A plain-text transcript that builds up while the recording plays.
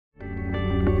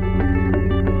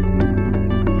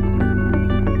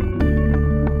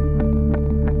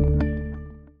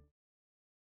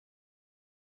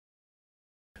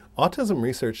Autism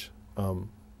research,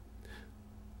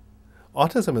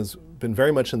 autism has been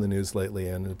very much in the news lately,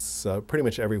 and it's pretty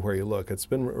much everywhere you look. It's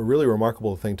been a really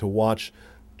remarkable thing to watch,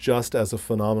 just as a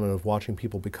phenomenon of watching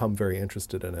people become very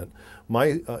interested in it.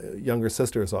 My younger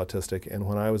sister is autistic, and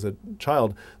when I was a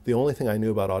child, the only thing I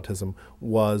knew about autism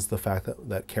was the fact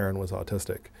that Karen was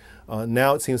autistic.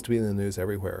 Now it seems to be in the news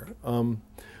everywhere.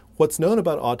 What's known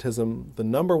about autism, the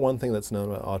number one thing that's known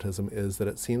about autism is that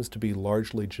it seems to be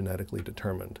largely genetically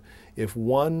determined. If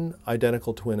one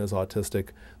identical twin is autistic,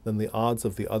 then the odds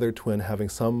of the other twin having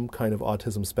some kind of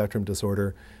autism spectrum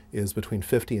disorder is between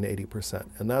 50 and 80%.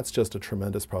 And that's just a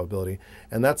tremendous probability.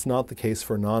 And that's not the case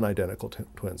for non-identical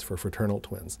twins, for fraternal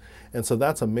twins. And so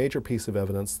that's a major piece of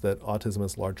evidence that autism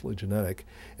is largely genetic.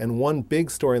 And one big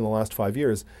story in the last 5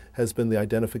 years has been the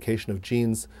identification of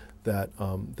genes that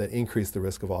increase the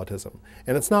risk of autism.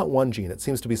 And it's not one gene. It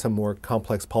seems to be some more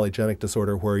complex polygenic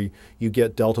disorder where you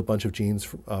get dealt a bunch of genes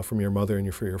from your mother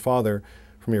and from your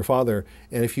father.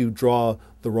 And if you draw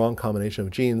the wrong combination of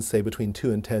genes, say between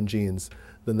 2 and 10 genes,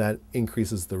 then that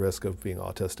increases the risk of being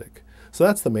autistic. So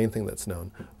that's the main thing that's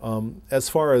known. As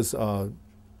far as the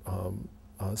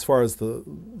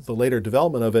later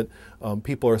development of it,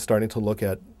 people are starting to look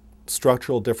at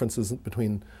structural differences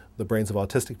between the brains of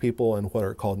autistic people and what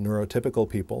are called neurotypical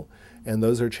people. And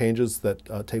those are changes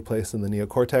that take place in the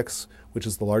neocortex, which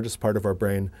is the largest part of our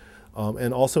brain,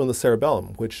 and also in the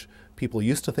cerebellum, which people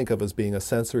used to think of as being a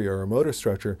sensory or a motor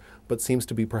structure, but seems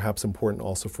to be perhaps important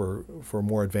also for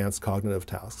more advanced cognitive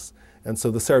tasks. And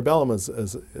so the cerebellum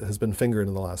has been fingered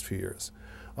in the last few years.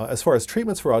 As far as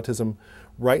treatments for autism,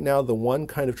 right now the one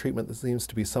kind of treatment that seems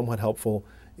to be somewhat helpful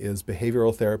is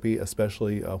behavioral therapy,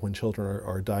 especially when children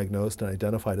are diagnosed and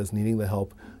identified as needing the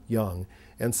help young.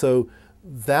 And so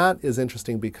that is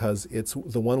interesting because it's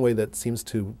the one way that seems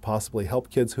to possibly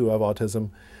help kids who have autism,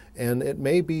 and it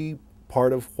may be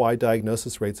part of why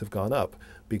diagnosis rates have gone up,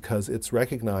 because it's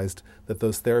recognized that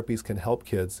those therapies can help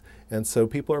kids. And so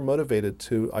people are motivated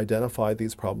to identify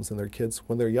these problems in their kids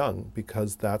when they're young,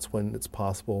 because that's when it's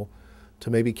possible to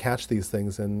maybe catch these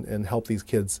things and help these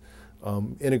kids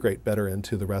integrate better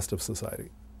into the rest of society.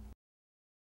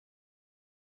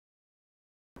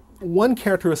 One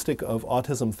characteristic of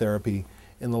autism therapy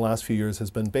in the last few years has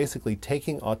been basically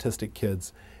taking autistic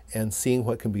kids and seeing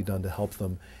what can be done to help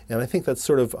them. And I think that's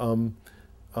sort of,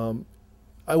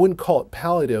 I wouldn't call it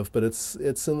palliative, but it's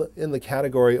in the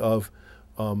category of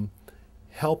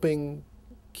helping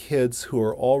kids who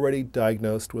are already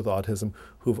diagnosed with autism,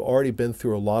 who've already been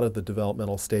through a lot of the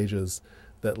developmental stages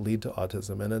that lead to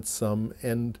autism. And it's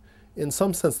and in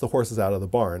some sense the horse is out of the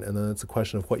barn, and then it's a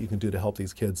question of what you can do to help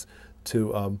these kids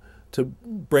to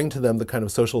bring to them the kind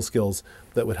of social skills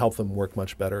that would help them work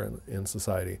much better in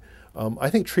society. I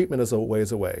think treatment is a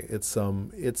ways away. It's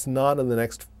not in the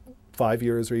next 5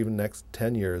 years or even next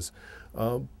 10 years,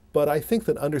 but I think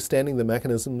that understanding the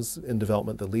mechanisms in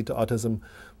development that lead to autism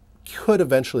could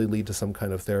eventually lead to some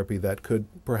kind of therapy that could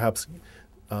perhaps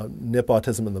nip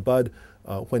autism in the bud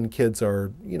when kids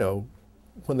are,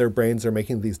 when their brains are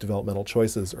making these developmental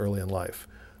choices early in life.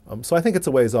 So I think it's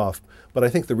a ways off, but I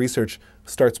think the research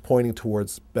starts pointing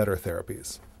towards better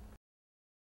therapies.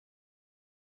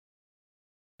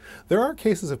 There are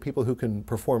cases of people who can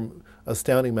perform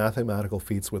astounding mathematical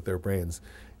feats with their brains,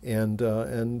 and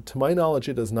to my knowledge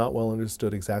it is not well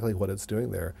understood exactly what it's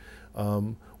doing there.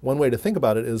 One way to think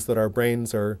about it is that our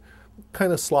brains are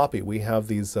kind of sloppy. We have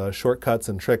these shortcuts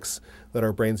and tricks that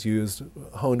our brains used,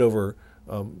 honed over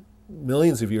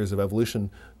millions of years of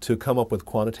evolution to come up with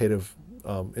quantitative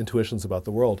intuitions about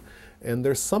the world. And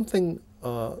there's something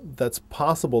that's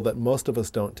possible that most of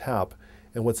us don't tap.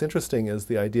 And what's interesting is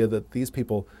the idea that these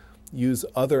people use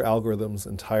other algorithms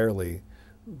entirely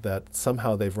that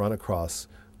somehow they've run across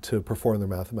to perform their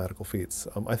mathematical feats.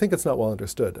 I think it's not well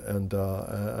understood, and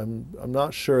I'm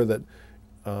not sure that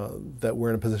that we're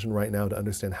in a position right now to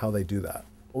understand how they do that.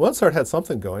 Mozart had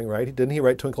something going, right? Didn't he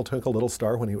write Twinkle, Twinkle, Little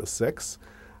Star when he was 6?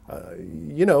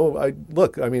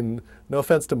 Look, I mean, no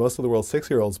offense to most of the world's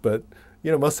 6-year-olds, but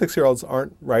most 6-year-olds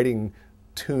aren't writing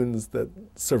tunes that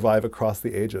survive across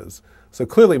the ages. So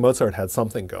clearly Mozart had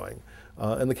something going.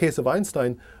 In the case of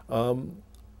Einstein,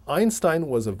 Einstein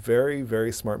was a very,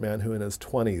 very smart man who in his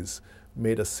 20s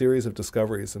made a series of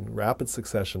discoveries in rapid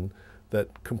succession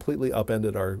that completely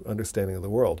upended our understanding of the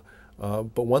world.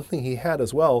 But one thing he had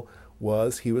as well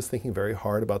was he was thinking very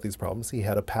hard about these problems. He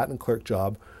had a patent clerk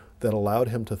job that allowed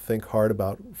him to think hard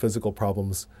about physical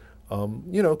problems,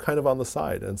 kind of on the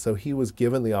side. And so he was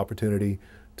given the opportunity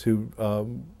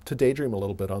to daydream a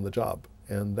little bit on the job.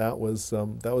 And that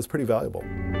was pretty valuable.